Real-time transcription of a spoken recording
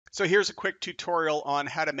So here's a quick tutorial on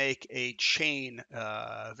how to make a chain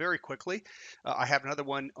very quickly. I have another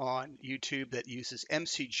one on YouTube that uses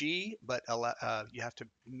MCG, but you have to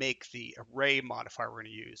make the array modifier we're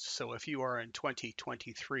going to use. So if you are in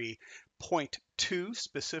 2023.2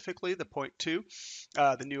 specifically, the point 2,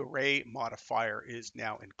 the new array modifier is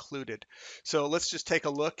now included. So let's just take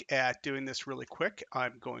a look at doing this really quick.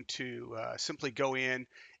 I'm going to simply go in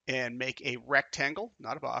and make a rectangle,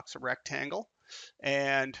 not a box, a rectangle.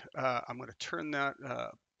 And I'm going to turn that,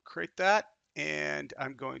 create that, and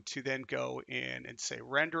I'm going to then go in and say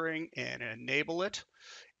rendering and enable it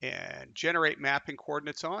and generate mapping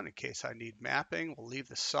coordinates on in case I need mapping. We'll leave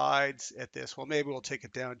the sides at this. Well, maybe we'll take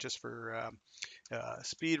it down just for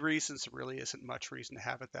speed reasons. There really isn't much reason to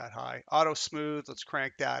have it that high. Auto smooth, let's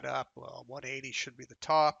crank that up. Well, 180 should be the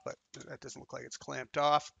top, but that doesn't look like it's clamped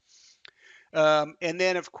off. And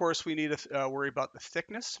then, of course, we need to worry about the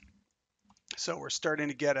thickness. So we're starting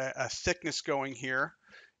to get a thickness going here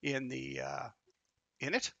in the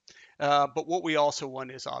in it. But what we also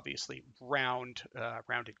want is obviously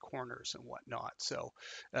rounded corners and whatnot. So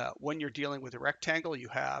when you're dealing with a rectangle, you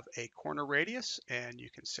have a corner radius and you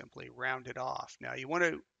can simply round it off. Now you want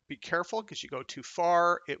to be careful because you go too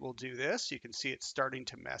far, it will do this. You can see it's starting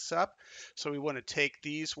to mess up. So we want to take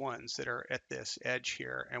these ones that are at this edge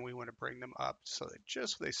here and we want to bring them up so that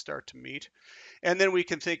just they start to meet. And then we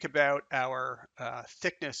can think about our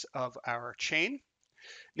thickness of our chain.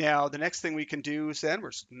 Now, the next thing we can do is then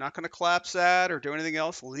we're not going to collapse that or do anything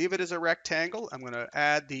else. Leave it as a rectangle. I'm going to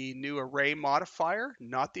add the new array modifier,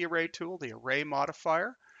 not the array tool, the array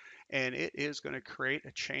modifier. And it is going to create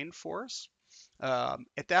a chain for us.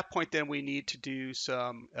 At that point, then we need to do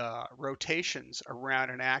some rotations around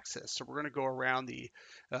an axis. So we're going to go around the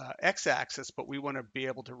x-axis, but we want to be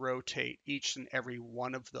able to rotate each and every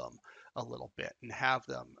one of them a little bit and have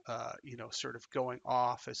them, sort of going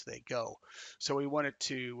off as they go. So we want it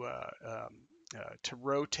to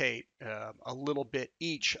rotate a little bit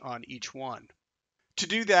each on each one. To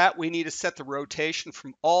do that, we need to set the rotation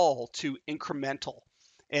from all to incremental.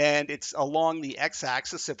 And it's along the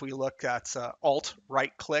x-axis. If we look at Alt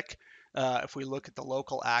right click, if we look at the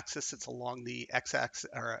local axis, it's along the x-axis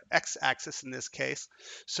or x-axis in this case.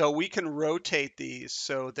 So we can rotate these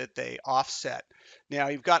so that they offset. Now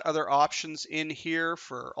you've got other options in here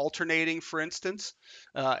for alternating, for instance,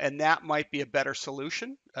 and that might be a better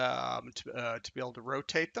solution to be able to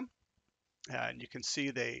rotate them. And you can see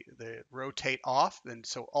they rotate off, and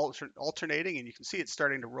so alternating, and you can see it's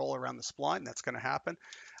starting to roll around the spline. That's going to happen.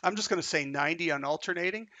 I'm just going to say 90 on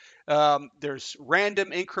alternating. There's random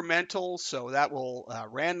incremental, so that will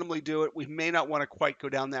randomly do it. We may not want to quite go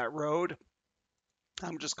down that road.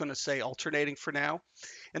 I'm just going to say alternating for now.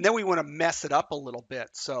 And then we want to mess it up a little bit.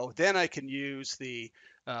 So then I can use the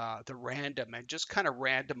random and just kind of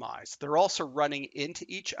randomize. They're also running into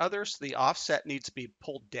each other, so the offset needs to be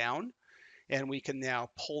pulled down. And we can now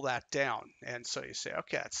pull that down. And so you say,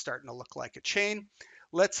 okay, it's starting to look like a chain.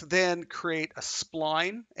 Let's then create a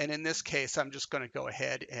spline. And in this case, I'm just going to go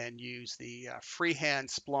ahead and use the freehand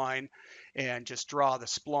spline and just draw the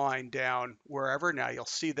spline down wherever. Now you'll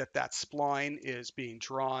see that that spline is being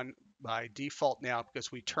drawn by default now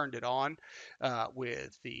because we turned it on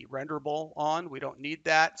with the renderable on. We don't need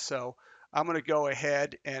that. So I'm going to go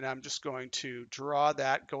ahead and I'm just going to draw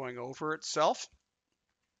that going over itself.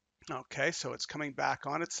 Okay, so it's coming back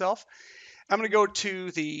on itself. I'm going to go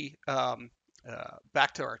to the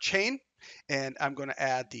back to our chain, and I'm going to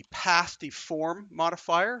add the path deform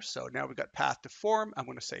modifier. So now we've got path deform. I'm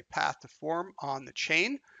going to say path deform on the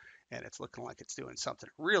chain, and it's looking like it's doing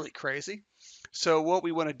something really crazy. So what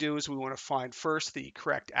we want to do is we want to find first the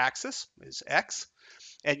correct axis is X.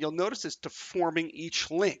 And you'll notice it's deforming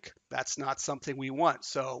each link. That's not something we want.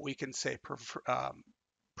 So we can say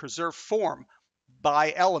preserve form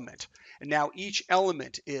by element. And now each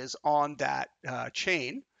element is on that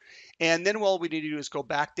chain. And then all we need to do is go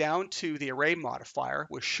back down to the array modifier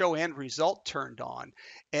with show end result turned on.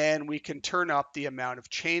 And we can turn up the amount of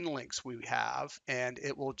chain links we have, and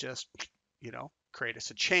it will just, create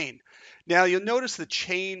us a chain. Now you'll notice the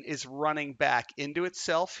chain is running back into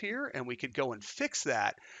itself here, and we could go and fix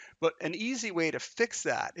that. But an easy way to fix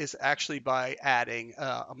that is actually by adding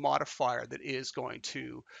a modifier that is going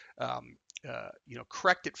to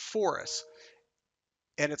correct it for us.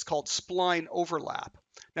 And it's called Spline Overlap.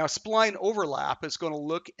 Now, Spline Overlap is going to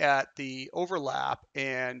look at the overlap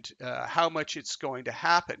and how much it's going to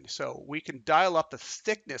happen. So we can dial up the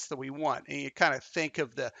thickness that we want. And you kind of think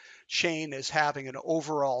of the chain as having an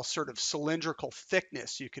overall sort of cylindrical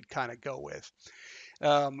thickness you could kind of go with.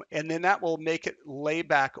 And then that will make it lay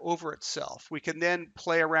back over itself. We can then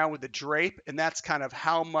play around with the drape, and that's kind of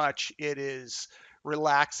how much it is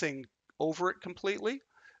relaxing over it completely.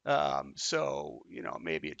 So,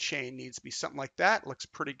 maybe a chain needs to be something like that. Looks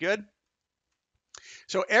pretty good.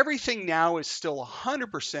 So everything now is still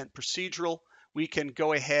 100% procedural. We can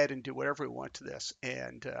go ahead and do whatever we want to this,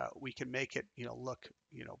 and we can make it, look,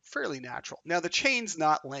 fairly natural. Now the chain's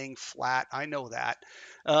not laying flat, I know that,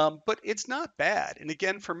 but it's not bad. And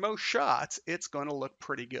again, for most shots, it's going to look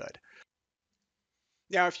pretty good.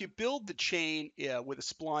 Now, if you build the chain with a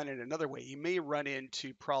spline in another way, you may run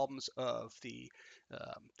into problems of the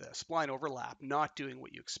spline overlap not doing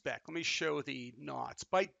what you expect. Let me show the knots.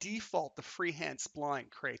 By default, the freehand spline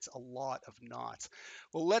creates a lot of knots.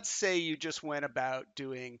 Well, let's say you just went about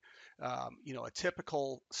doing, a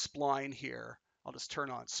typical spline here. I'll just turn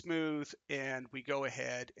on smooth, and we go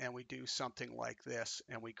ahead and we do something like this,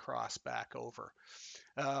 and we cross back over.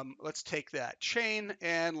 Let's take that chain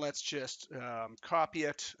and let's just copy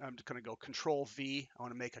it. I'm just going to go Control V. I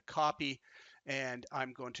want to make a copy, and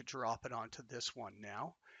I'm going to drop it onto this one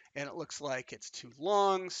now. And it looks like it's too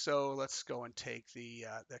long, so let's go and take the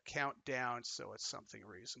count down so it's something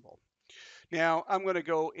reasonable. Now I'm going to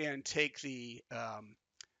go and take the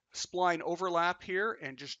spline overlap here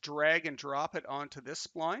and just drag and drop it onto this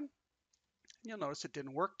spline. You'll notice it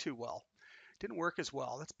didn't work too well. Didn't work as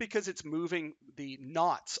well. That's because it's moving the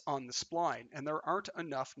knots on the spline, and there aren't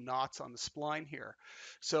enough knots on the spline here.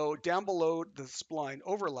 So down below the spline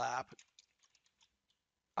overlap,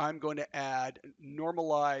 I'm going to add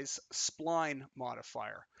Normalize Spline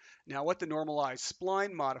Modifier. Now what the Normalize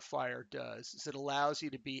Spline Modifier does is it allows you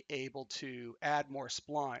to be able to add more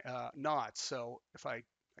spline knots. So if I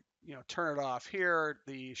turn it off here,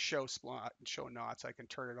 the show knots, I can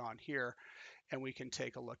turn it on here, and we can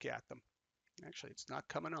take a look at them. Actually, it's not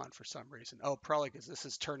coming on for some reason. Oh, probably because this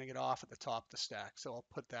is turning it off at the top of the stack. So I'll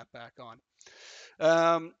put that back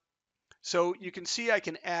on. So you can see I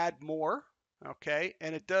can add more. Okay,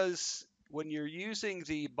 and it does, when you're using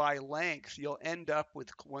the by length, you'll end up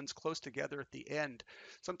with ones close together at the end.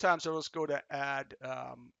 Sometimes I'll just go to add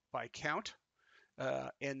by count.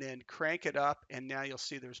 And then crank it up, and now you'll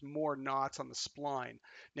see there's more knots on the spline.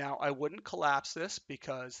 Now I wouldn't collapse this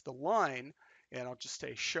because the line, and I'll just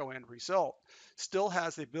say show end result, still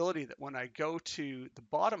has the ability that when I go to the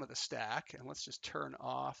bottom of the stack, and let's just turn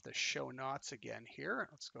off the show knots again here.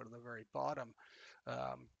 Let's go to the very bottom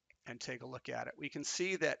and take a look at it. We can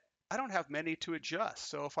see that I don't have many to adjust.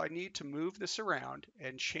 So if I need to move this around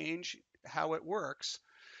and change how it works,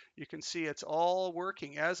 you can see it's all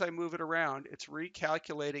working. As I move it around, it's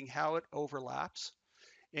recalculating how it overlaps.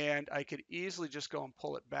 And I could easily just go and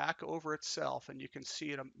pull it back over itself, and you can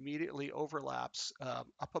see it immediately overlaps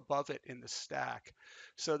up above it in the stack.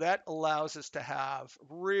 So that allows us to have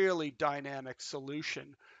really dynamic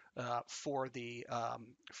solution for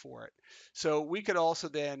it. So we could also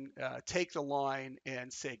then take the line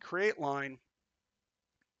and say create line,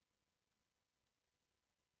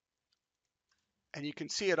 and you can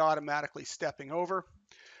see it automatically stepping over.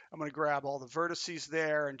 I'm going to grab all the vertices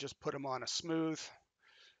there and just put them on a smooth.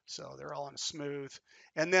 So they're all on a smooth.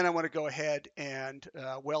 And then I want to go ahead and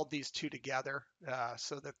weld these two together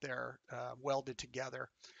so that they're welded together.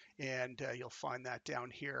 And you'll find that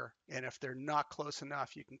down here. And if they're not close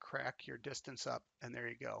enough, you can crack your distance up, and there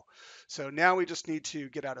you go. So now we just need to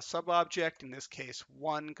get out a subobject, in this case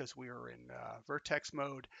 1, because we were in vertex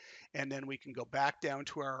mode. And then we can go back down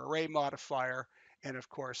to our array modifier, and of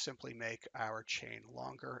course simply make our chain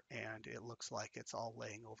longer, and it looks like it's all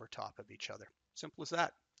laying over top of each other. Simple as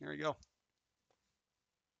that. There you go.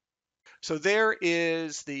 So there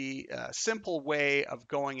is the simple way of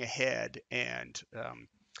going ahead and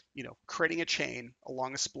creating a chain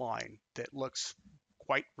along a spline that looks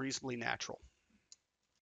quite reasonably natural.